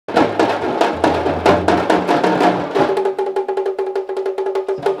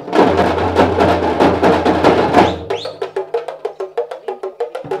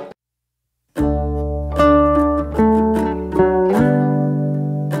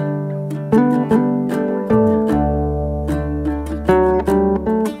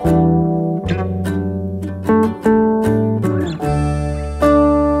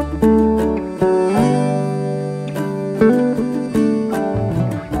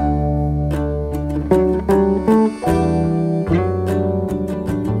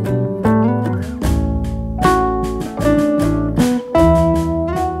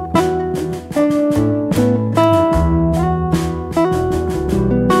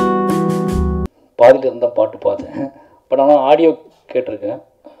பாதியில் இருந்தால் பாட்டு பார்த்தேன். பட் ஆனால் ஆடியோ கேட்டிருக்கேன்,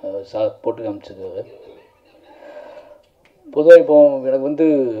 போட்டு காமிச்சது. பொதுவாக இப்போ எனக்கு வந்து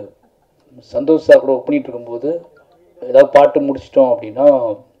சந்தோஷ் சார் கூட ஒர்க் பண்ணிகிட்டு இருக்கும்போது ஏதாவது பாட்டு முடிச்சிட்டோம் அப்படின்னா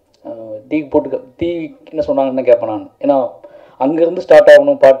டீ என்ன சொன்னாங்கன்னு கேட்பேன் நான். ஏன்னா அங்கேருந்து ஸ்டார்ட்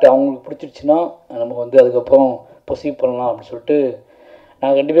ஆகணும் பாட்டு, அவங்களுக்கு பிடிச்சிருச்சுன்னா நம்ம வந்து அதுக்கப்புறம் ப்ரொசீவ் பண்ணலாம் அப்படின்னு சொல்லிட்டு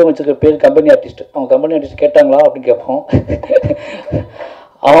நாங்கள் 2 பேரும் வச்சுருக்க பேர் கம்பெனி ஆர்டிஸ்ட். அவங்க கம்பெனி ஆர்டிஸ்ட் கேட்டாங்களா அப்படின்னு கேட்போம்.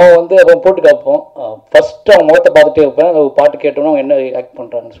 அவன் வந்து அவன் போட்டு கேட்போம். ஃபஸ்ட்டு அவன் முகத்தை பார்த்துட்டே இருப்பேன், அவங்க பாட்டு கேட்டோன்னா அவங்க என்ன ஆக்ட்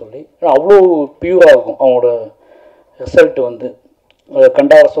பண்ணுறாங்கன்னு சொல்லி. ஏன்னா அவ்வளோ பியூராக இருக்கும் அவங்களோட ரிசல்ட்டு வந்து.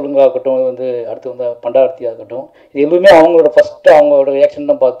 கண்டார சொல்லுங்க ஆகட்டும், வந்து அடுத்து வந்து பண்டாரத்தியாக இருக்கட்டும், இது எதுவுமே அவங்களோட ஃபஸ்ட்டு அவங்களோட ரியாக்ஷன்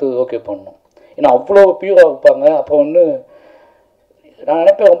தான் பார்த்து ஓகே பண்ணணும். ஏன்னா அவ்வளோ பியூராக இருப்பாங்க. அப்போ வந்து நான்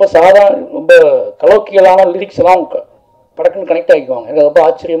நினைப்பேன் ரொம்ப ரொம்ப கலோக்கியலான லிரிக்ஸ் எல்லாம் படக்குன்னு கனெக்ட் ஆகிக்குவாங்க. எனக்கு ரொம்ப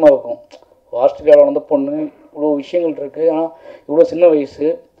ஆச்சரியமாக இருக்கும். ஆஸ்திரேலியாவில் வந்த பொண்ணு இவ்வளோ விஷயங்கள் இருக்குது, ஆனால் இவ்வளோ சின்ன வயசு,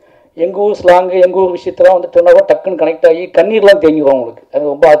 எங்கள் ஊர் ஸ்லாங்கு எங்கள் ஊர் விஷயத்தெல்லாம் வந்து சொன்னாலும் டக்குன்னு கனெக்ட் ஆகி கண்ணீர்லாம் தேங்கிடும் அவங்களுக்கு.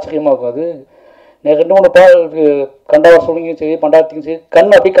 அது ரொம்ப ஆச்சரியமாக இருக்கும். அது நான் 2-3 பாடலுக்கு கண்டார சொல்லியும் சரி பண்டாரத்திக்கும் சரி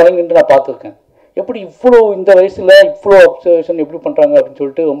கண் அப்படி கலங்கிட்டு நான் பார்த்துருக்கேன். எப்படி இவ்வளோ இந்த வயசில் இவ்வளோ அப்சர்வேஷன் எப்படி பண்ணுறாங்க அப்படின்னு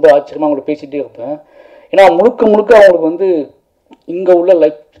சொல்லிட்டு ரொம்ப ஆச்சரியமாக அவங்களை பேசிகிட்டே இருப்பேன். ஏன்னா முழுக்க அவங்களுக்கு வந்து இங்கே உள்ள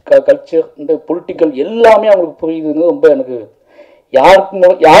லைஃப் கல்ச்சர், இந்த பொலிட்டிக்கல் எல்லாமே அவங்களுக்கு புரியுதுன்னு ரொம்ப எனக்கு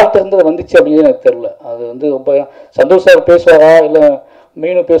யார்கிட்ட இருந்து அது வந்துச்சு அப்படின்னு எனக்கு தெரில. அது வந்து ரொம்ப சந்தோஷ் சார் பேசுவாரா இல்லை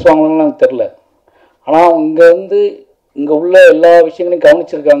மீனும் பேசுவாங்கன்னு எனக்கு தெரில. ஆனால் இங்கே உள்ள எல்லா விஷயங்களையும்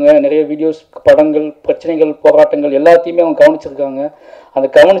கவனிச்சிருக்காங்க. நிறைய வீடியோஸ், படங்கள், பிரச்சனைகள், போராட்டங்கள் எல்லாத்தையுமே அவங்க கவனிச்சிருக்காங்க. அந்த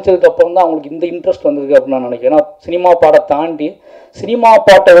கவனிச்சதுக்கப்புறம் தான் அவங்களுக்கு இந்த இன்ட்ரெஸ்ட் வந்திருக்கு அப்படின்னு நான் நினைக்கிறேன். ஏன்னா சினிமா பாட்டை தாண்டி சினிமா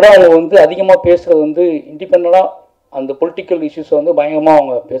பாட்டை விட அவங்க வந்து அதிகமாக பேசுகிறது வந்து இண்டிபெண்டாக அந்த பொலிட்டிக்கல் இஷ்யூஸை வந்து பயங்கரமாக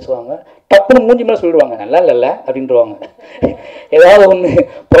அவங்க பேசுவாங்க. டப்புன்னு மூஞ்சி மேலே சொல்லிடுவாங்க, நல்லா இல்லைல்ல அப்படின்றவாங்க. ஏதாவது ஒன்று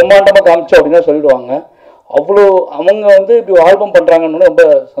பிரம்மாண்டமாக காமிச்சோம் அப்படின்னா சொல்லிடுவாங்க. அவ்வளோ அவங்க வந்து இப்படி ஆல்பம் பண்ணுறாங்கன்னு ரொம்ப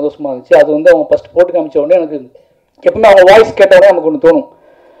சந்தோஷமாக இருந்துச்சு. அது வந்து அவங்க ஃபஸ்ட் போட்டு காமிச்ச உடனே எனக்கு எப்பவுமே அவங்க வாய்ஸ் கேட்ட உடனே நமக்கு ஒன்று தோணும்,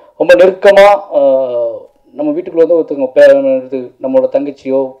 ரொம்ப நெருக்கமாக நம்ம வீட்டுக்குள்ளே வந்து ஒருத்தவங்க நம்மளோட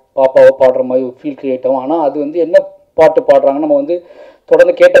தங்கச்சியோ பாப்பாவோ பாடுற மாதிரி ஒரு ஃபீல் கிரியேட் ஆகும். ஆனால் அது வந்து என்ன பாட்டு பாடுறாங்க, நம்ம வந்து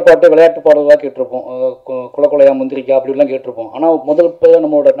தொடர்ந்து கேட்ட பாட்டு விளையாட்டு பாடல்களாக கேட்டிருப்போம், குலக்கொலையா முந்திரிக்கா அப்படிலாம் கேட்டிருப்போம். ஆனால்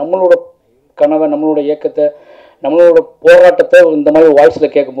நம்மளோட கனவை, நம்மளோட இயக்கத்தை, நம்மளோட போராட்டத்தை இந்த மாதிரி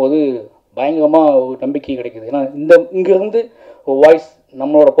வாய்ஸில் கேட்கும்போது பயங்கரமாக ஒரு நம்பிக்கை கிடைக்குது. ஏன்னா இங்கேருந்து ஒரு வாய்ஸ்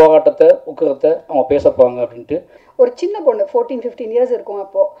நம்மளோட போராட்டத்தை உக்கரத்தை அவங்க பேசப்பாங்க அப்படின்ட்டு. ஒரு சின்ன பொண்ணு 14-15 இயர்ஸ் இருக்கும்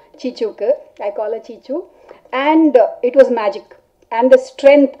அப்போது சீச்சுக்கு, ஐ கால் சீச்சு, and it was magic. And the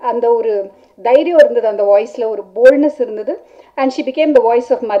strength, அந்த ஒரு தைரியம் இருந்தது அந்த வாய்ஸில், ஒரு போல்ட்னஸ் இருந்தது. And she became the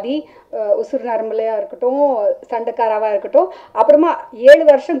voice of மதி. உசுறு நரம்பலையாக இருக்கட்டும், சண்டைக்காராவாக இருக்கட்டும். அப்புறமா 7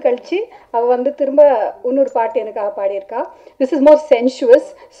 வருஷம் கழித்து அவள் வந்து திரும்ப இன்னொரு பாட்டு எனக்காக பாடியிருக்கா. This is more sensuous.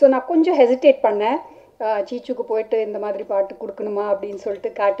 So நான் கொஞ்சம் ஹெசிடேட் பண்ணேன், சீச்சுக்கு போயிட்டு இந்த மாதிரி பாட்டு கொடுக்கணுமா அப்படின்னு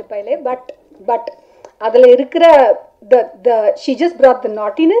சொல்லிட்டு காட்டுப்பையிலே. பட் அதில் இருக்கிற she just brought the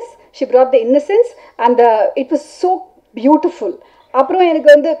naughtiness, she brought the innocence, and it was so beautiful. அப்புறம் எனக்கு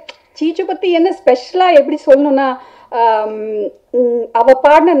வந்து சீச்சு பற்றி என்ன ஸ்பெஷலாக எப்படி சொல்லணும்னா, அவள்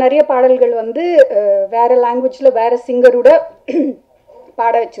பாடின நிறைய பாடல்கள் வந்து வேறு லாங்குவேஜில் வேறு சிங்கரோட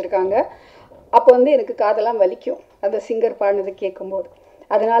பாட வச்சுருக்காங்க. அப்போ வந்து எனக்கு காதெல்லாம் வலிக்கும் அந்த சிங்கர் பாடினதை கேட்கும்போது.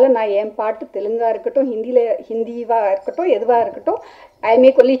 அதனால் நான் என் பாட்டு தெலுங்காக இருக்கட்டும், ஹிந்திவாக இருக்கட்டும், எதுவாக இருக்கட்டும், I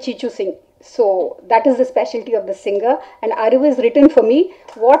make only Chichu sing. So that is the specialty of the singer, and Arivu is written for me.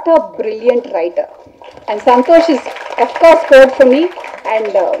 What a brilliant writer. And Santosh is of course scored for me.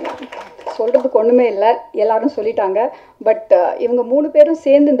 And சொல்கிறதுக்கு ஒன்றுமே இல்லை, எல்லாரும் சொல்லிட்டாங்க. But இவங்க 3 பேரும்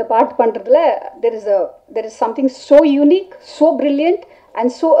சேர்ந்து இந்த பாட்டு பண்ணுறதுல there is something so unique, so brilliant, and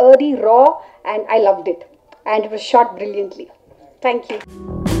so earthy, raw, and I loved it. And it was shot brilliantly. Thank you.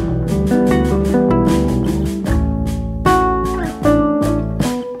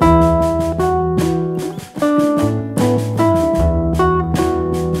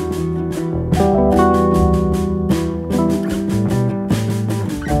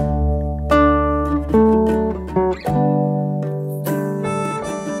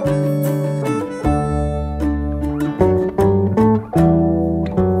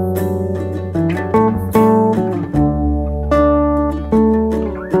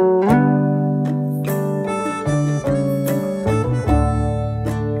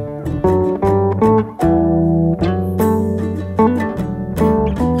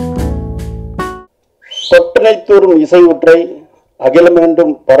 தூரும் இசை ஊற்றை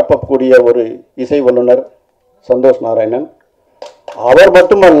அகிலமென்றும் பரப்பக்கூடிய ஒரு இசை வல்லுநர் சந்தோஷ் நாராயணன். அவர்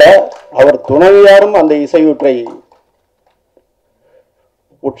மட்டுமல்ல, அவர் துணைவியாரும் அந்த இசையூற்றை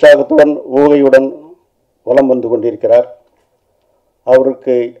உற்சாகத்துடன் ஊகையுடன் வலம் வந்து கொண்டிருக்கிறார்.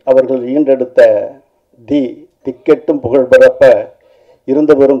 அவர்கள் ஈன்றெடுத்த திக்கெட்டும் புகழ் பரப்ப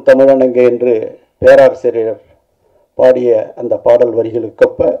இருந்த பெரும் தமிழனங்க என்று பேராசிரியர் பாடிய அந்த பாடல்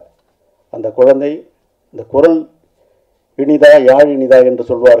வரிகளுக்கொப்ப அந்த குழந்தை இந்த குரல் இனிதா யாழ் இனிதா என்று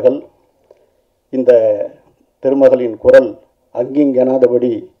சொல்வார்கள். இந்த திருமகளின் குரல்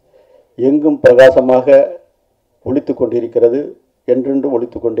அங்கிங்கெனாதபடி எங்கும் பிரகாசமாக ஒலித்து கொண்டிருக்கிறது, என்றென்று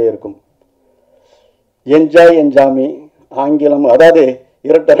ஒலித்து கொண்டே இருக்கும். என்ஜாய் என்ஜாமி ஆங்கிலம், அதாவது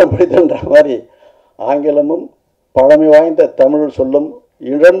இரட்டரம் படித்தன்ற மாதிரி ஆங்கிலமும் பழமை வாய்ந்த தமிழ் சொல்லும்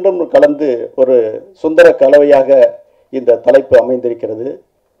இரண்டும் கலந்து ஒரு சுந்தர கலவையாக இந்த தலைப்பு அமைந்திருக்கிறது.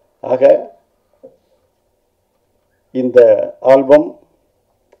 ஆக இந்த ஆல்பம்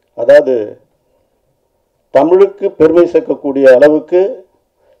அதாவது தமிழுக்கு பெருமை சேர்க்கக்கூடிய அளவுக்கு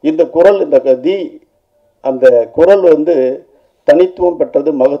இந்த குரல், இந்த அந்த குரல் தனித்துவம் பெற்றது,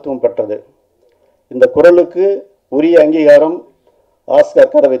 மகத்துவம் பெற்றது. இந்த குரலுக்கு உரிய அங்கீகாரம்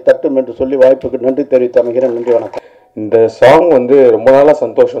ஆஸ்கர் கதவை தட்டும் என்று சொல்லி வாய்ப்புக்கு நன்றி தெரிவித்து அமைகிறேன். நன்றி, வணக்கம். இந்த சாங் ரொம்ப நாளாக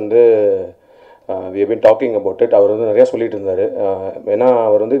Santhosh we have been talking about it. அவர் நிறையா சொல்லிட்டு இருந்தார். ஏன்னா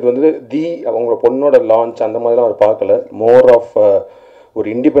அவர் இது அவங்களோட பொண்ணோட லான்ச் அந்த மாதிரிலாம் அவர் பார்க்கல. மோர் ஆஃப் ஒரு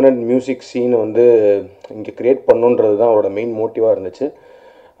இண்டிபெண்ட் மியூசிக் சீனை இங்கே க்ரியேட் பண்ணுன்றது தான் அவரோட மெயின் மோட்டிவாக இருந்துச்சு.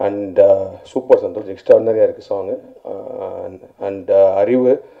 அண்ட் சூப்பர் சந்தோஷ், எக்ஸ்ட்ராடினரியாக இருக்குது சாங்கு. அண்ட்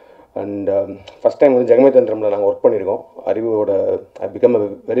அறிவு அண்ட் ஃபஸ்ட் டைம் ஜெகமேதந்திரமில் நாங்கள் ஒர்க் பண்ணியிருக்கோம். அறிவோட I become a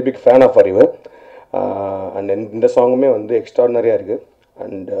very big fan of அறிவு. அண்ட் இந்த சாங்குமே எக்ஸ்ட்ராடினரியாக இருக்குது.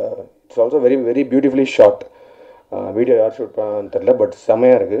 And it's also very very beautifully short. Video யார் ஷூட் பண்ணான்னு தெரில, பட்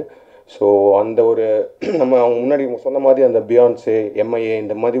செம்மையாக இருக்குது. ஸோ அந்த ஒரு நம்ம அவங்க முன்னாடி சொன்ன மாதிரி அந்த பியான்ஸே, எம்ஐஏ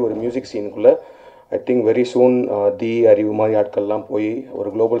இந்த மாதிரி ஒரு music சீனுக்குள்ளே I think very soon அறிவு மாதிரி ஆட்கள்லாம் போய் ஒரு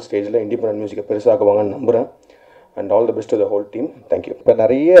குளோபல் ஸ்டேஜில் இண்டிபெண்டன்ட் மியூசிக்கை பெருசாக்குவாங்கன்னு நம்புகிறேன். And all the best to the whole team. Thank you. இப்போ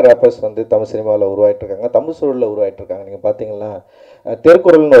நிறைய ரேப்பர்ஸ் தமிழ் சினிமாவில் உருவாகிட்டுருக்காங்க, தமிழ் சூழலில் உருவாகிட்டுருக்காங்க. நீங்கள் பார்த்தீங்கன்னா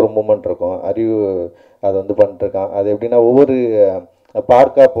திருக்குறள்னு ஒரு மூமெண்ட் இருக்கும், அறிவு அதை பண்ணிட்டுருக்கான். அது எப்படின்னா ஒவ்வொரு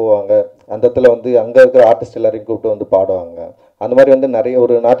பார்க்காக போவாங்க, அந்த இடத்துல அங்கே இருக்கிற ஆர்டிஸ்ட் எல்லாரையும் கூப்பிட்டு பாடுவாங்க. அந்த மாதிரி நிறைய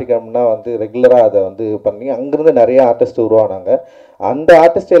ஒரு ஞாயிற்றுக்கிழமைனா ரெகுலராக அதை பண்ணி அங்கேருந்து நிறைய ஆர்டிஸ்ட் உருவானாங்க. அந்த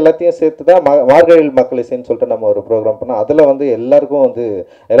ஆர்டிஸ்ட் எல்லாத்தையும் சேர்த்து தான் மார்கழி மக்கள் இசைன்னு சொல்லிட்டு நம்ம ஒரு ப்ரோக்ராம் பண்ணோம். அதில்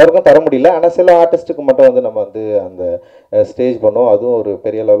எல்லாருக்கும் தர முடியல, ஆனால் சில ஆர்டிஸ்ட்டுக்கு மட்டும் நம்ம அந்த ஸ்டேஜ் பண்ணோம். அதுவும் ஒரு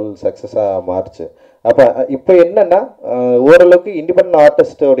பெரிய லெவல் சக்ஸஸாக மாறுச்சு. அப்போ இப்போ என்னென்னா ஓரளவுக்கு இண்டிபெண்டன்ட்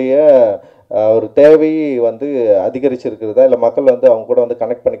ஆர்டிஸ்டோடைய ஒரு தேவை அதிகரிச்சிருக்கிறதா, இல்லை மக்கள் அவங்க கூட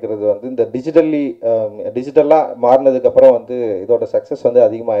கனெக்ட் பண்ணிக்கிறது இந்த டிஜிட்டலாக மாறினதுக்கப்புறம் இதோட சக்ஸஸ்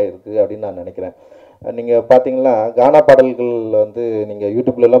அதிகமாக இருக்குது அப்படின்னு நான் நினைக்கிறேன். நீங்கள் பார்த்தீங்கன்னா கானா பாடல்கள் நீங்கள்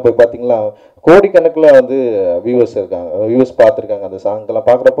யூடியூப்லலாம் போய் பார்த்தீங்கன்னா கோடிக்கணக்கில் வியூஸ் பார்த்துருக்காங்க. அந்த சாங்கெல்லாம்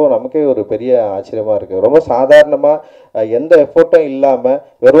பார்க்குறப்போ நமக்கே ஒரு பெரிய ஆச்சரியமாக இருக்குது. ரொம்ப சாதாரணமாக எந்த எஃபோர்ட்டும் இல்லாமல்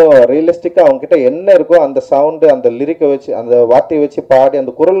வெறும் ரியலிஸ்டிக்காக அவங்ககிட்ட என்ன இருக்கோ அந்த சவுண்டு, அந்த லிரிக்கை வச்சு, அந்த வார்த்தையை வச்சு பாடி,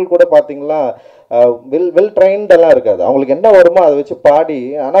 அந்த குரல் கூட பார்த்தீங்கன்னா வெல் ட்ரைன்டெல்லாம் இருக்காது. அவங்களுக்கு என்ன வருமோ அதை வச்சு பாடி,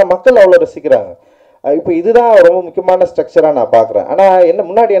 ஆனால் மக்கள் அவ்வளோ ரசிக்கிறாங்க. இப்போ இதுதான் ரொம்ப முக்கியமான ஸ்ட்ரக்சராக நான் பார்க்குறேன். ஆனால்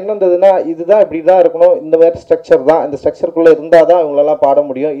முன்னாடி என்ன இருந்ததுன்னா, இதுதான் இப்படி தான் இருக்கணும், இந்த மாதிரி ஸ்ட்ரக்சர் தான், இந்த ஸ்ட்ரக்சருக்குள்ளே இருந்தால் தான் இவங்களெல்லாம் பாட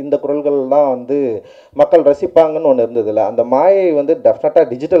முடியும், இந்த குரல்கள் தான் மக்கள் ரசிப்பாங்கன்னு ஒன்று இருந்ததில்ல. அந்த மாயை டெஃபினட்டாக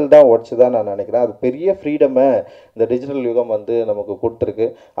டிஜிட்டல் தான் உடச்சி தான் நான் நினைக்கிறேன். அது பெரிய ஃப்ரீடமை இந்த டிஜிட்டல் யுகம் நமக்கு கொடுத்துருக்கு.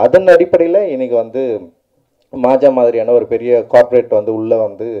 அதன் அடிப்படையில் இன்றைக்கி மாஜா மாதிரியான ஒரு பெரிய கார்ப்பரேட் உள்ளே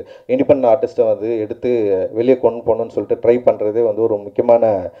இண்டிபெண்டன்ட் ஆர்டிஸ்ட்டை எடுத்து வெளியே கொண்டு போகணுன்னு சொல்லிட்டு ட்ரை பண்ணுறதே ஒரு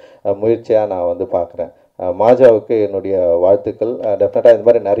முக்கியமான முயற்சியாக நான் பார்க்குறேன். மாஜாவுக்கு என்னுடைய வாழ்த்துக்கள். டெஃபினட்டாக இந்த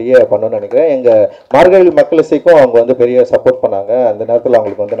மாதிரி நிறைய பண்ணணும்னு நினைக்கிறேன். எங்கள் மார்கழி மக்கள் இசைக்கும் அவங்க பெரிய சப்போர்ட் பண்ணாங்க. அந்த நேரத்தில்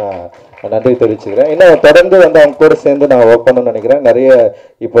அவங்களுக்கு நான் நன்றி தெரிவிச்சுக்கிறேன். இன்னும் தொடர்ந்து அவங்க கூட சேர்ந்து நான் ஒர்க் பண்ணணும்னு நினைக்கிறேன். நிறைய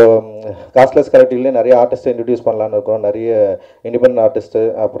இப்போ காஸ்ட்லெஸ் கலெக்டிவ்லேயே நிறைய ஆர்டிஸ்ட்டை இன்ட்ரடியூஸ் பண்ணலான்னு இருக்கிறோம். நிறைய இண்டிபெண்டன்ட் ஆர்டிஸ்ட்டு,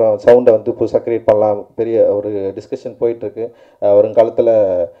 அப்புறம் சவுண்டை புதுசாக க்ரியேட் பண்ணலாம், பெரிய ஒரு டிஸ்கஷன் போயிட்டுருக்கு. வருங்காலத்தில்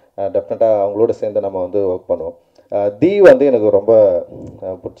டெஃபினட்டாக அவங்களோட சேர்ந்து நம்ம ஒர்க் பண்ணுவோம். எனக்கு ரொம்ப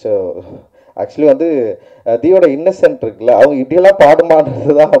பிடிச்ச ஆக்சுவலி தீயோட இன்னசென்ட் இருக்குல்ல, அவங்க இப்படியெல்லாம்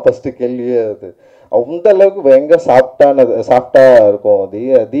பாடுமான்றது தான் ஃபஸ்ட்டு கேள்வியே. அது அந்த அளவுக்கு பயங்கர சாஃப்டாக இருக்கும்.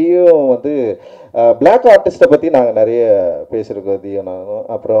 தீயும் பிளாக் ஆர்டிஸ்ட்டை பற்றி நாங்கள் நிறைய பேசியிருக்கோம், தீயும் நானும்.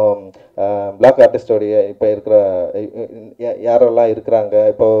 அப்புறம் பிளாக் ஆர்டிஸ்டோடைய இப்போ இருக்கிற யாரெல்லாம் இருக்கிறாங்க,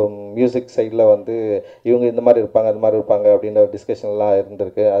 இப்போ மியூசிக் சைடில் இவங்க இந்த மாதிரி இருப்பாங்க, அந்த மாதிரி இருப்பாங்க அப்படின்ற டிஸ்கஷன்லாம்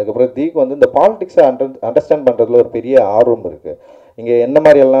இருந்திருக்கு. அதுக்கப்புறம் தீக்கு இந்த பாலிடிக்ஸை அண்டர்ஸ்டாண்ட் பண்ணுறதுல ஒரு பெரிய ஆர்வம் இருக்குது. இங்கே என்ன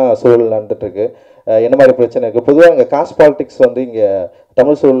மாதிரியெல்லாம் சூழல் நடந்துட்டுருக்கு, என்ன மாதிரி பிரச்சனை இருக்குது. பொதுவாக இங்கே காஸ்ட் பாலிடிக்ஸ் இங்கே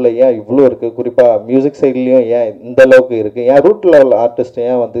தமிழ் சூழலில் ஏன் இவ்வளோ இருக்குது, குறிப்பாக மியூசிக் சைட்லேயும் ஏன் இந்த அளவுக்கு இருக்குது, ஏன் ரூட் லெவல் ஆர்டிஸ்ட்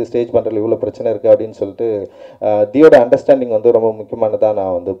ஏன் வந்து ஸ்டேஜ் பண்ணுறதுல இவ்வளோ பிரச்சனை இருக்குது அப்படின்னு சொல்லிட்டு தியோட அண்டர்ஸ்டாண்டிங் வந்து ரொம்ப முக்கியமானதாக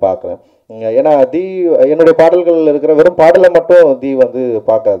நான் வந்து பார்க்குறேன். ஏன்னா தி என்னுடைய பாடல்கள் இருக்கிற வெறும் பாடலை மட்டும் தி வந்து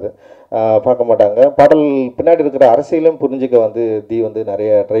பார்க்க மாட்டாங்க. பாடல் பின்னாடி இருக்கிற அரசியலும் புரிஞ்சுக்க வந்து தி வந்து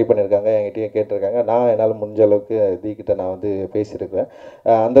நிறைய ட்ரை பண்ணியிருக்காங்க, என்கிட்டயும் கேட்டிருக்காங்க. நான் என்னால் முடிஞ்ச அளவுக்கு தி கிட்ட நான் வந்து பேசியிருக்கிறேன்.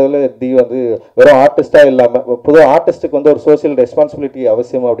 அந்த இதில் தி வந்து வெறும் ஆர்டிஸ்டாக இல்லாமல் பொதுவாக ஆர்டிஸ்ட்டுக்கு வந்து ஒரு சோசியல் ரெஸ்பான்சிபிலிட்டி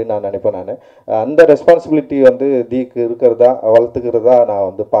அவசியம் அப்படின்னு நான் நினைப்பேன். நான் அந்த ரெஸ்பான்சிபிலிட்டி வந்து தீக்கு இருக்கிறதா வளர்த்துக்கிறதா நான்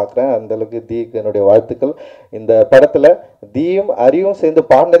வந்து பார்க்குறேன். அந்தளவுக்கு தீக்கு என்னுடைய வாழ்த்துக்கள். இந்த படத்தில் தீயும் அறிவும் சேர்ந்து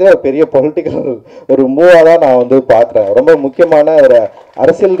பாடினதே ஒரு பெரிய பொலிட்டிக்கல் ஒரு மூவாக தான் நான் வந்து பார்க்குறேன். ரொம்ப முக்கியமான ஒரு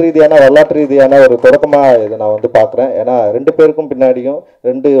அரசியல் ரீதியான வரலாற்று ரீதியான ஒரு தொடக்கமாக இதை நான் வந்து பார்க்குறேன். ஏன்னா 2 பேருக்கும் பின்னாடியும்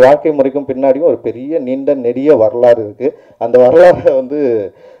 2 வாழ்க்கை முறைக்கும் பின்னாடியும் ஒரு பெரிய நீண்ட நெடிய வரலாறு இருக்குது. அந்த வரலாறை வந்து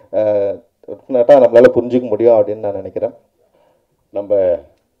நம்மளால் புரிஞ்சிக்க முடியும் அப்படின்னு நான் நினைக்கிறேன். நம்ம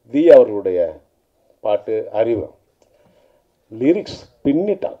தி அவர்களுடைய பாட்டு அறிவு லிரிக்ஸ்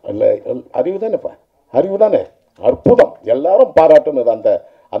பின்னிட்டான். இல்லை அறிவு தானேப்பா, அறிவு தானே, அற்புதம். எல்லாரும் பாராட்டுனது அந்த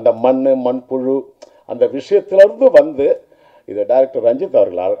அந்த மண்புழு அந்த விஷயத்திலிருந்து வந்து இதை டைரக்டர் ரஞ்சித்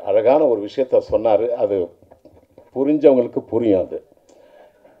அவர்கள் அழகான ஒரு விஷயத்த சொன்னார். அது புரிஞ்சவங்களுக்கு புரியும். அது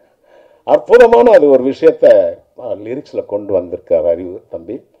அற்புதமான அது ஒரு விஷயத்த லிரிக்ஸில் கொண்டு வந்திருக்கார் அறிவு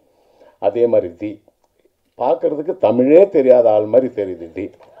தம்பி. அதே மாதிரி தி பார்க்கறதுக்கு தமிழே தெரியாத ஆள் மாதிரி தெரியுது தி.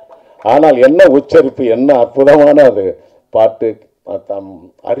 ஆனால் என்ன உச்சரிப்பு, என்ன அற்புதமான அது பாட்டு.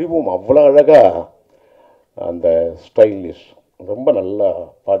 அறிவும் அவ்வளோ அழகாக அந்த ஸ்டைலிஷ் ரொம்ப நல்லா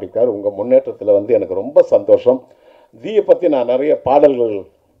பாடிக்கார். உங்கள் முன்னேற்றத்தில் வந்து எனக்கு ரொம்ப சந்தோஷம். தீயை பற்றி நான் நிறைய பாடல்கள்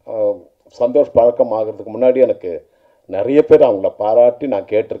பழக்கம் ஆகிறதுக்கு முன்னாடி எனக்கு நிறைய பேர் அவங்கள பாராட்டி நான்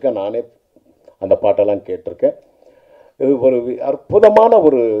கேட்டிருக்கேன். நானே அந்த பாட்டெல்லாம் கேட்டிருக்கேன். இது ஒரு அற்புதமான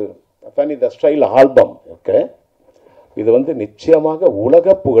ஒரு தனி த ஸ்டைல் ஆல்பம். ஓகே, இது வந்து நிச்சயமாக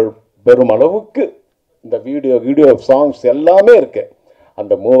உலக புகழ் பெறும் அளவுக்கு இந்த வீடியோ சாங்ஸ் எல்லாமே இருக்கு.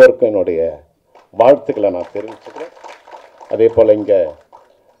 அந்த மூவருக்கும் என்னுடைய வாழ்த்துக்களை நான் தெரிவிச்சுக்கிறேன். அதே போல் இங்கே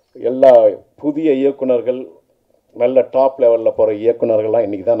எல்லா புதிய இயக்குனர்கள், நல்ல டாப் லெவலில் போகிற இயக்குனர்கள்லாம்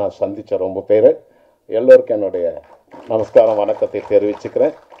இன்றைக்கி தான் நான் சந்தித்தேன் ரொம்ப பேர். எல்லோருக்கும் என்னுடைய நமஸ்காரம் வணக்கத்தை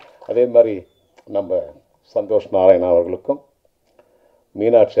தெரிவிச்சுக்கிறேன். அதே மாதிரி நம்ம சந்தோஷ் நாராயணா அவர்களுக்கும்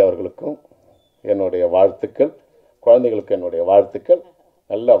மீனாட்சி அவர்களுக்கும் என்னுடைய வாழ்த்துக்கள். குழந்தைகளுக்கு என்னுடைய வாழ்த்துக்கள்.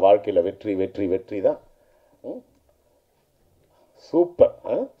 நல்ல வாழ்க்கையில் வெற்றி வெற்றி வெற்றி தான்.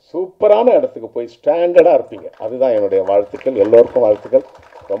 சூப்பரான இடத்துக்கு போய் ஸ்டாண்டர்டாக இருப்பீங்க. அதுதான் என்னுடைய வாழ்த்துக்கள். எல்லோருக்கும் வாழ்த்துக்கள்.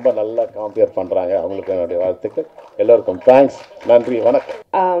 ரொம்ப நல்லா காம்பியர் பண்ணுறாங்க, அவங்களுக்கு என்னுடைய வாழ்த்துக்கள். எல்லோருக்கும் தேங்க்ஸ், நன்றி, வணக்கம்.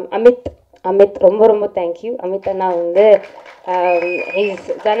 அமித் ரொம்ப ரொம்ப தேங்க்யூ. அமித் அண்ணா வந்து he's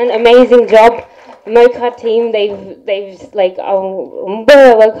done an amazing job. America team, they've like அவங்க ரொம்ப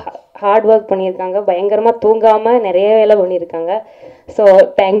ஹார்ட் ஒர்க் பண்ணியிருக்காங்க. பயங்கரமாக தூங்காமல் நிறைய வேலை பண்ணியிருக்காங்க. So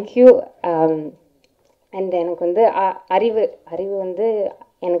thank you. அண்ட் எனக்கு வந்து அறிவு வந்து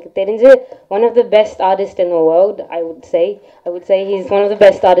எனக்கு தெரிஞ்சு one of the best artists in the world. I would say he's one of the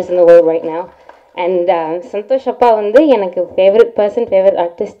best artists in the world right now. And Santhosh அப்பா வந்து எனக்கு ஃபேவரட் பர்சன், ஃபேவரட்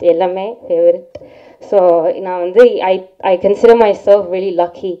ஆர்டிஸ்ட், எல்லாமே ஃபேவரட். ஸோ நான் வந்து I consider myself really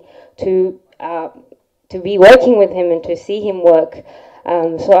lucky to be working with him and to see him work.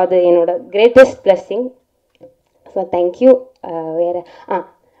 So அது என்னோட greatest blessing. So thank you. வேறு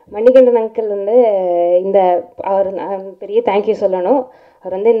Manikandan uncle வந்து அவர் பெரிய தேங்க்யூ சொல்லணும்.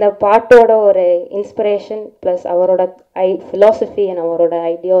 அவர் வந்து இந்த பாட்டோட ஒரு இன்ஸ்பிரேஷன் ப்ளஸ் அவரோட ஃபிலாசபி அண்ட் அவரோட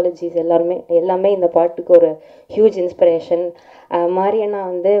ஐடியாலஜிஸ் எல்லாமே இந்த பாட்டுக்கு ஒரு ஹியூஜ் இன்ஸ்பிரேஷன். மாரியண்ணா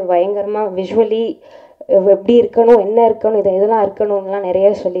வந்து பயங்கரமாக விஷுவலி எப்படி இருக்கணும், என்ன இருக்கணும், இதெல்லாம் இருக்கணும்லாம்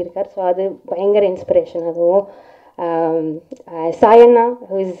நிறைய சொல்லியிருக்கார். ஸோ அது பயங்கர இன்ஸ்பிரேஷன். அதுவும் Sayana,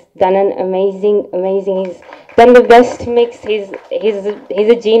 who's done an amazing, he's done the best mix. He's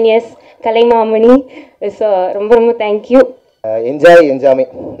a genius. Kalaimamani. So ரொம்ப ரொம்ப தேங்க்யூ. என்ஜாமி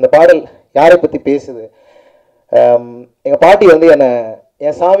இந்த பாடல் யாரை பற்றி பேசுது? எங்கள் பாட்டி வந்து என்னை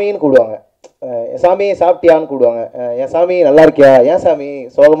என் சாமின்னு கூப்பிடுவாங்க. என் சாமி சாப்பிட்டியான்னு கூப்பிடுவாங்க. என் சாமி நல்லா இருக்கியா, ஏன் சாமி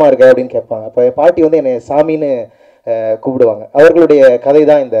சோகமாக இருக்கா அப்படின்னு கேட்பாங்க. அப்போ என் பாட்டி வந்து என்னை சாமின்னு கூப்பிடுவாங்க. அவர்களுடைய கதை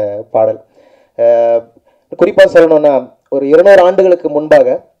தான் இந்த பாடல். குறிப்பாக சொல்லணும்னா ஒரு 200 ஆண்டுகளுக்கு முன்பாக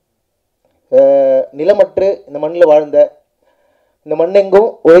நிலமற்று இந்த மண்ணில் வாழ்ந்த, இந்த மண்ணெங்கும்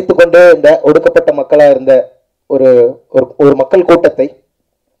உழைத்து கொண்டே இந்த ஒடுக்கப்பட்ட மக்களாக இருந்த ஒரு மக்கள் கூட்டத்தை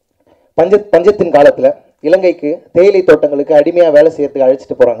பஞ்சத்தின் காலத்தில் இலங்கைக்கு தேயிலை தோட்டங்களுக்கு அடிமையாக வேலை செய்யறதுக்கு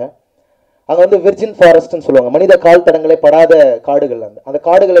அழைச்சிட்டு போகிறாங்க. அங்கே வந்து விர்ஜின் ஃபாரஸ்ட்னு சொல்லுவாங்க, மனித கால் தடங்களை படாத காடுகள். அந்த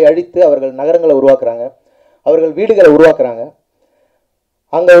காடுகளை அழித்து அவர்கள் நகரங்களை உருவாக்குறாங்க, அவர்கள் வீடுகளை உருவாக்குறாங்க.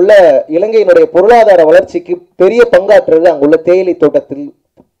 அங்கே உள்ள இலங்கையினுடைய பொருளாதார வளர்ச்சிக்கு பெரிய பங்காற்றுறது அங்குள்ள தேயிலை தோட்டத்தில்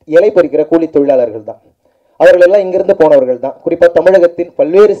இலை பறிக்கிற கூலி தொழிலாளர்கள் தான். அவர்கள் எல்லாம் இங்கிருந்து போனவர்கள் தான். குறிப்பாக தமிழகத்தின்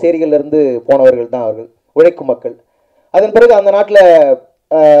பல்வேறு சேரிகளிலிருந்து போனவர்கள் தான் அவர்கள், உழைக்கும் மக்கள். அதன் பிறகு அந்த நாட்டில்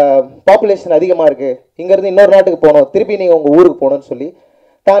பாப்புலேஷன் அதிகமாக இருக்குது, இங்கேருந்து இன்னொரு நாட்டுக்கு போகணும், திருப்பி நீங்கள் உங்கள் ஊருக்கு போகணும்னு சொல்லி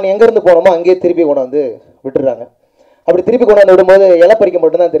தான் எங்கேருந்து போனோமோ அங்கேயே திருப்பி கொண்டு வந்து விட்டுடுறாங்க. அப்படி திருப்பி கொண்டு வந்து விடும்போது இலை பறிக்க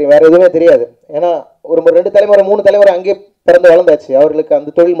மட்டும்தான் தெரியும், வேறு எதுவுமே தெரியாது. ஏன்னா ஒரு 2 தலைமுறை 3 தலைமுறை அங்கேயே பிறந்து வளர்ந்தாச்சு, அவர்களுக்கு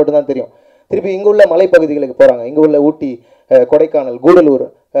அந்த தொழில் மட்டும்தான் தெரியும். திருப்பி இங்கே உள்ள மலைப்பகுதிகளுக்கு போகிறாங்க, இங்கே உள்ள ஊட்டி, கொடைக்கானல், கூடலூர்,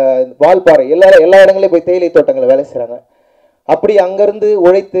 வால்பாறை, எல்லா இடங்களையும் போய் தேயிலை தோட்டங்களை வேலை செய்கிறாங்க. அப்படி அங்கேருந்து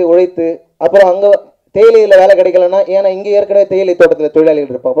உழைத்து அப்புறம் அங்கே தேயிலையில் வேலை கிடைக்கலன்னா, ஏன்னா இங்கே ஏற்கனவே தேயிலை தோட்டத்தில்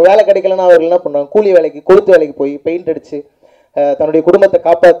தொழிலாளிகள் இருப்பாங்க, அப்போ வேலை கிடைக்கலன்னா அவர்கள் என்ன பண்ணுறாங்க, கூலி வேலைக்கு கொளுத்து வேலைக்கு போய் பெயிண்ட் அடித்து தன்னுடைய குடும்பத்தை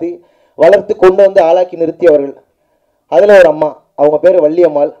காப்பாற்றி வளர்த்து கொண்டு வந்து ஆளாக்கி நிறுத்தியவர்கள். அதில் ஒரு அம்மா, அவங்க பேர்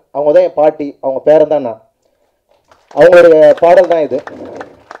வள்ளியம்மாள், அவங்க தான் என் பாட்டி, அவங்க பேரன் தான் நான். அவங்களுடைய பாடல் தான் இது,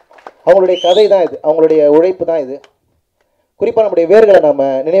 அவங்களுடைய கதை தான் இது, அவங்களுடைய உழைப்பு தான் இது. குறிப்பாக நம்முடைய வேர்களை நம்ம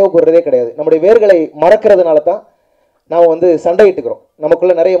நினைவு கூறுறதே கிடையாது. நம்முடைய வேர்களை மறக்கிறதுனால தான் நாம் வந்து சண்டையிட்டுக்கிறோம்,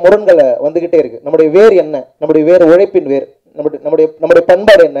 நமக்குள்ள நிறைய முரண்களை வந்துக்கிட்டே இருக்குது. நம்முடைய வேர் என்ன, நம்முடைய வேர் உழைப்பின் வேர், நம்முடைய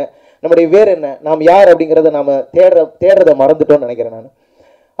பண்பாடு என்ன, நம்முடைய வேர் என்ன, நாம் யார் அப்படிங்கிறத நாம் தேடுறதை மறந்துட்டோம்னு நினைக்கிறேன் நான்.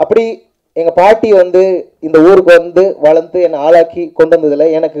 அப்படி எங்கள் பாட்டி வந்து இந்த ஊருக்கு வந்து வளர்ந்து என்னை ஆளாக்கி கொண்டு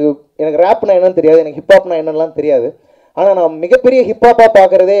வந்ததில் எனக்கு ரேப்னா என்னன்னு தெரியாது, எனக்கு ஹிப்ஹாப்னா என்னெல்லாம் தெரியாது. ஆனால் நான் மிகப்பெரிய ஹிப்ஹாப்பாக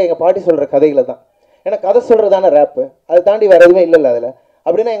பார்க்குறதே எங்கள் பாட்டி சொல்கிற கதைகளை தான். ஏன்னா கதை சொல்கிறது தானே ரேப்பு, அதை தாண்டி வேறு எதுவுமே இல்லைல்ல அதில்.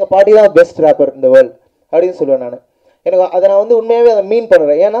 அப்படின்னா எங்கள் பாட்டி தான் பெஸ்ட் ரேப்பர் இந்த வேர்ல்டு அப்படின்னு சொல்லுவேன் நான். எனக்கு அதை நான் வந்து உண்மையாகவே அதை மீன்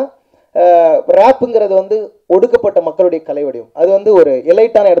பண்ணுறேன். ஏன்னா ரேப்புங்கிறது வந்து ஒடுக்கப்பட்ட மக்களுடைய கலை வடிவம். அது வந்து ஒரு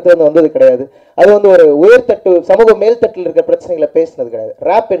எலைட்டான இடத்துல இருந்து வந்தது கிடையாது. அது வந்து ஒரு உயர்தட்டு சமூக மேல்தட்டில் இருக்கிற பிரச்சனைகளை பேசினது கிடையாது.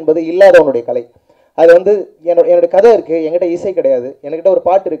 ரேப் என்பது இல்லாதவனுடைய கலை. அது வந்து என்னுடைய கதை இருக்குது, என்கிட்ட இசை கிடையாது, என்கிட்ட ஒரு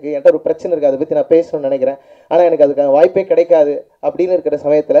பாட்டு இருக்குது, என்கிட்ட ஒரு பிரச்சனை இருக்குது, அதை பற்றி நான் பேசணும்னு நினைக்கிறேன், ஆனால் எனக்கு அதுக்கான வாய்ப்பே கிடைக்காது அப்படின்னு இருக்கிற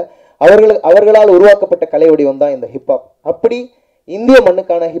சமயத்தில் அவர்களால் உருவாக்கப்பட்ட கலை வடிவம் தான் இந்த ஹிப்ஹாப். அப்படி இந்திய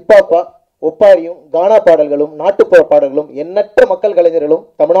மண்ணுக்கான ஹிப்ஹாப்பா ஒப்பாரியும் கானா பாடல்களும் நாட்டுப்புற பாடல்களும் எண்ணற்ற மக்கள் கலைஞர்களும்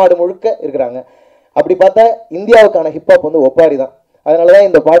தமிழ்நாடு முழுக்க இருக்கிறாங்க. அப்படி பார்த்தா இந்தியாவுக்கான ஹிப்ஹாப் வந்து ஒப்பாரி தான். அதனால தான்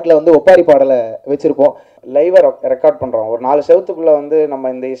இந்த பாட்டில் வந்து ஒப்பாரி பாடலை வச்சுருப்போம். லைவாக ரெக்கார்ட் பண்ணுறோம். ஒரு 4 செவத்துக்குள்ளே வந்து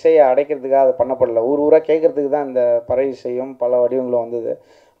நம்ம இந்த இசையை அடைக்கிறதுக்காக அதை பண்ணப்படல, ஊராக கேட்குறதுக்கு தான் இந்த பறை இசையும் பல வடிவங்களும் வந்தது.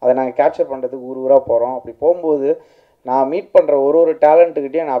 அதை நாங்கள் கேப்சர் பண்ணுறதுக்கு ஊராக போகிறோம். அப்படி போகும்போது நான் மீட் பண்ணுற ஒரு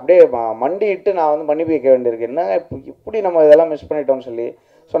டேலண்ட்டுக்கிட்டே நான் அப்படியே மண்டிட்டு நான் வந்து மன்னிப்பு வைக்க வேண்டியிருக்கு, என்ன இப்படி நம்ம இதெல்லாம் மிஸ் பண்ணிட்டோம்னு சொல்லி.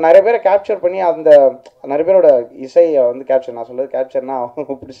 ஸோ நிறைய பேரை கேப்சர் பண்ணி அந்த நிறைய பேரோட இசையை வந்து கேப்சர், நான் சொல்கிறது கேப்சர்னா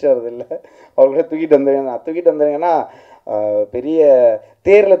அவங்க பிடிச்சது இல்லை, அவர்களே தூக்கிட்டு வந்துருங்கன்னா பெரிய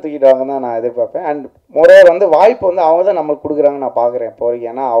தேரில் தூக்கிட்டு வாங்கன்னு தான் நான் எதிர்பார்ப்பேன். அண்ட் மொரோவர் வந்து வாய்ப்பு வந்து அவங்க தான் நம்மளுக்கு கொடுக்குறாங்கன்னு நான் பார்க்குறேன் இப்போ வரைக்கும்.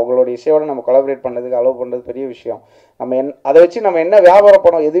 ஏன்னா அவங்களோட இசையோடு நம்ம கொலாபரேட் பண்ணுறதுக்கு அலோவ் பண்ணுறது பெரிய விஷயம். நம்ம அதை வச்சு நம்ம என்ன வியாபாரம்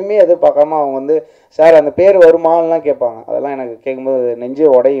பண்ணோம் எதுவுமே எதிர்பார்க்காம அவங்க வந்து சார் அந்த பேர் வருமானலாம் கேட்பாங்க. அதெல்லாம் எனக்கு கேட்கும்போது நெஞ்சே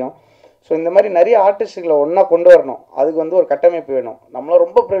உடையும். ஸோ இந்த மாதிரி நிறைய ஆர்டிஸ்ட்டுகளை ஒன்றா கொண்டு வரணும், அதுக்கு வந்து ஒரு கட்டமைப்பு வேணும். நம்மளால்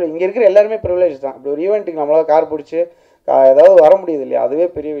ரொம்ப ப்ரிவிலேஜ், இங்கே இருக்கிற எல்லாருமே ப்ரிவிலேஜ் தான். இப்படி ஒரு ஈவெண்ட்டுக்கு நம்மளால் கார் பிடிச்சி ஏதாவது வர முடியுது இல்லையா, அதுவே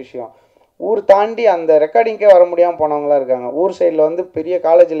பெரிய விஷயம். ஊர் தாண்டி அந்த ரெக்கார்டிங்கே வர முடியாமல் போனவங்களாம் இருக்காங்க. ஊர் சைடில் வந்து பெரிய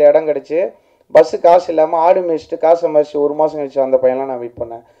காலேஜில் இடம் கிடச்சி பஸ்ஸு காசு இல்லாமல் ஆடு மேய்ச்சிட்டு காசை மறிச்சு 1 மாதம் கழிச்சு அந்த பையன்லாம் நான் வெயிட்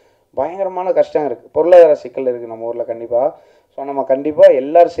பண்ணேன். பயங்கரமான கஷ்டம் இருக்குது, பொருளாதார சிக்கல் இருக்குது நம்ம ஊரில் கண்டிப்பாக. ஸோ நம்ம கண்டிப்பாக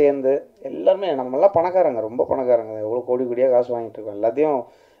எல்லோரும் சேர்ந்து, எல்லாருமே நம்மளாம் பணக்காரங்க, ரொம்ப பணக்காரங்க, எவ்வளோ கோடி கோடியாக காசு வாங்கிட்டு இருக்கோம். எல்லாத்தையும்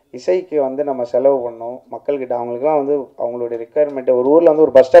இசைக்கு வந்து நம்ம செலவு பண்ணோம் மக்கள்கிட்ட. அவங்களுக்குலாம் வந்து அவங்களுடைய ரெக்குயர்மெண்ட்டு, ஒரு ஊரில் வந்து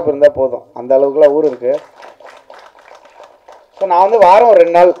ஒரு பஸ் ஸ்டாப் இருந்தால் போதும், அந்த அளவுக்குலாம் ஊர் இருக்குது. ஸோ நான் வந்து வாரம் ஒரு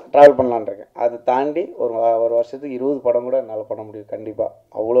 2 நாள் ட்ராவல் பண்ணலான்னு இருக்கேன். அது தாண்டி ஒரு வருஷத்துக்கு 20 படம் கூட என்னால் பண்ண முடியும் கண்டிப்பாக.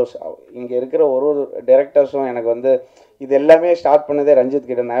 அவ்வளோ இங்கே இருக்கிற ஒரு டைரக்டர்ஸும் எனக்கு வந்து இது எல்லாமே ஸ்டார்ட் பண்ணதே ரஞ்சித்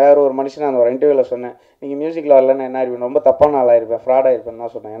கிட்ட. நான் வேறு ஒரு மனுஷன் அந்த ஒரு இன்டர்வியூவில் சொன்னேன், நீங்கள் மியூசிக்கில் வரலன்னு என்ன இருப்பேன், ரொம்ப தப்பான ஆளாயிருப்பேன், ஃப்ராடாக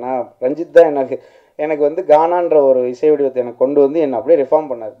தான் சொன்னேன். ஏன்னா ரஞ்சித் தான் எனக்கு வந்து கானான்ற ஒரு இசை வடிவத்தை எனக்கு கொண்டு வந்து என்னை அப்படியே ரிஃபார்ம்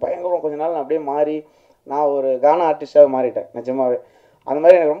பண்ணார். பயங்கரம் கொஞ்ச நாள் நான் அப்படியே மாறி நான் ஒரு கானா ஆர்டிஸ்டாக மாறிட்டேன் நிஜமாகவே. அந்த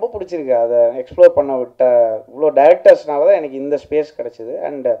மாதிரி எனக்கு ரொம்ப பிடிச்சிருக்கு. அதை எக்ஸ்ப்ளோர் பண்ண விட்ட இவ்வளோ டைரக்டர்ஸ்னால தான் எனக்கு இந்த ஸ்பேஸ் கிடச்சிது.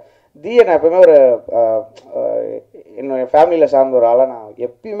 அண்ட் தீயை நான் எப்போவுமே ஒரு என்னுடைய ஃபேமிலியில் சார்ந்த ஒரு ஆளாக நான்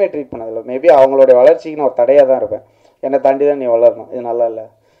எப்பயுமே ட்ரீட் பண்ணதில்லை. மேபி அவங்களுடைய வளர்ச்சிக்கு நான் ஒரு தடையாக தான் இருப்பேன். என்னை தாண்டி தான் நீ வளரணும், இது நல்லா இல்லை,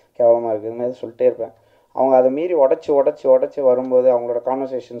 கேவலமாக இருக்குது, இதுமாதிரி சொல்லிட்டே இருப்பேன். அவங்க அதை மீறி உடச்சி வரும்போது அவங்களோட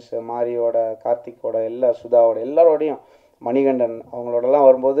கான்வர்சேஷன்ஸ், மாரியோட, கார்த்திக்கோட, சுதாவோட, எல்லாரோடையும், மணிகண்டன் அவங்களோடலாம்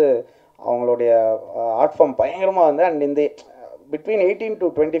வரும்போது அவங்களுடைய ஆர்ட் ஃபார்ம் பயங்கரமாக வந்து. அண்ட் இந்த பிட்வீன் 18 to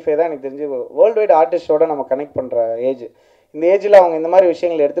 25 தான் எனக்கு தெரிஞ்சு வேர்ல்டு வைட் ஆர்டிஸ்டோட நம்ம கனெக்ட் பண்ணுற ஏஜ். இந்த ஏஜில் அவங்க இந்த மாதிரி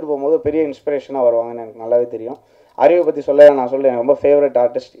விஷயங்கள் எடுத்துகிட்டு போகும்போது பெரிய இன்ஸ்பிரேஷனாக வருவாங்கன்னு எனக்கு நல்லாவே தெரியும். அறிவை பற்றி சொல்ல நான் சொல்லுவேன், ரொம்ப ஃபேவரட்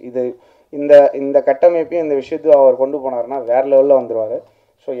ஆர்டிஸ்ட். இந்த கட்டமைப்பையும் இந்த விஷயத்தையும் அவர் கொண்டு போனார்னா வேறு லெவலில் வந்துடுவார்.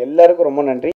 ஸோ எல்லாருக்கும் ரொம்ப நன்றி.